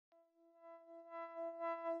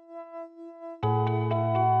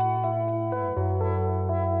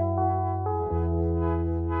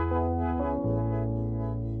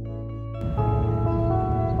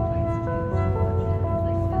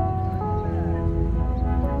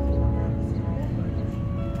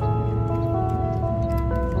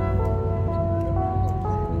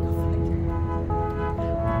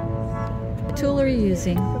tool are you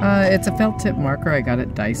using? It's a felt tip marker. I got at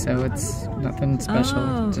Daiso. It's nothing special.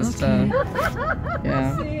 Oh, Just okay.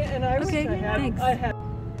 yeah. Okay, thanks.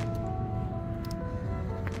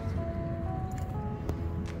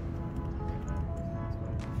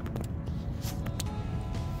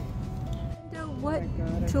 What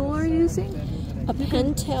tool are you using? A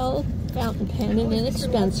Pentel fountain pen, an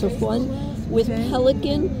inexpensive one, with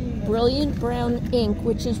Pelican Brilliant Brown ink,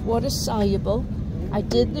 which is water soluble. I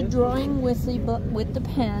did the drawing with the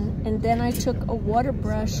pen, and then I took a water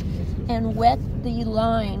brush and wet the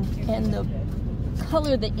line, and the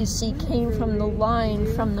color that you see came from the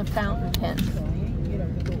line from the fountain pen.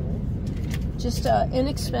 Just an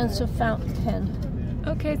inexpensive fountain pen.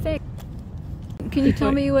 Okay, thanks. Can you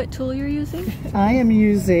tell me what tool you're using? I am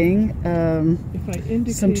using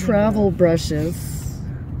some travel brushes,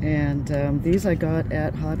 and these I got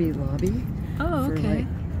at Hobby Lobby for like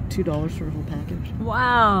 $2 for a whole package.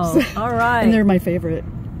 Wow, all right. And they're my favorite.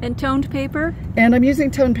 And toned paper? And I'm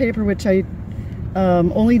using toned paper, which I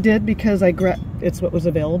only did because it's what was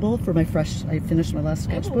available for my I finished my last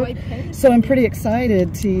sketchbook. So I'm pretty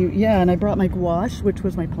excited to, and I brought my gouache, which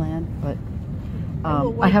was my plan, but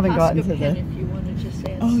I haven't gotten to the...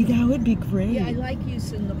 Oh, that would be great. Yeah, I like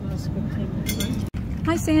using the Posca pen.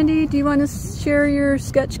 Hi, Sandy. Do you want to share your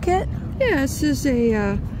sketch kit? Yeah, this is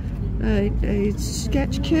a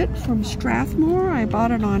sketch kit from Strathmore. I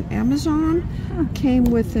bought it on Amazon. Came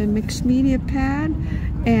with a mixed media pad,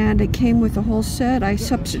 and it came with a whole set. I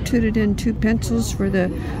substituted in 2 pencils for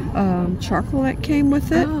the charcoal that came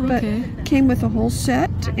with it, but it came with a whole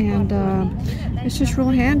set, and it's just real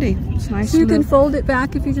handy. It's nice. So you can fold it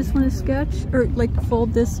back if you just want to sketch, or like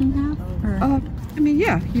fold this in half? Or? I mean,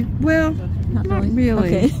 yeah. Not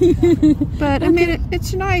really. Okay. But I mean,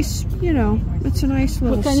 it's nice. You know, it's a nice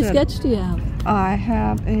little. What kind of sketch do you have? I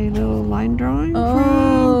have a little line drawing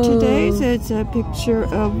from today's. It's a picture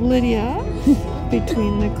of Lydia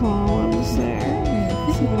between the columns there.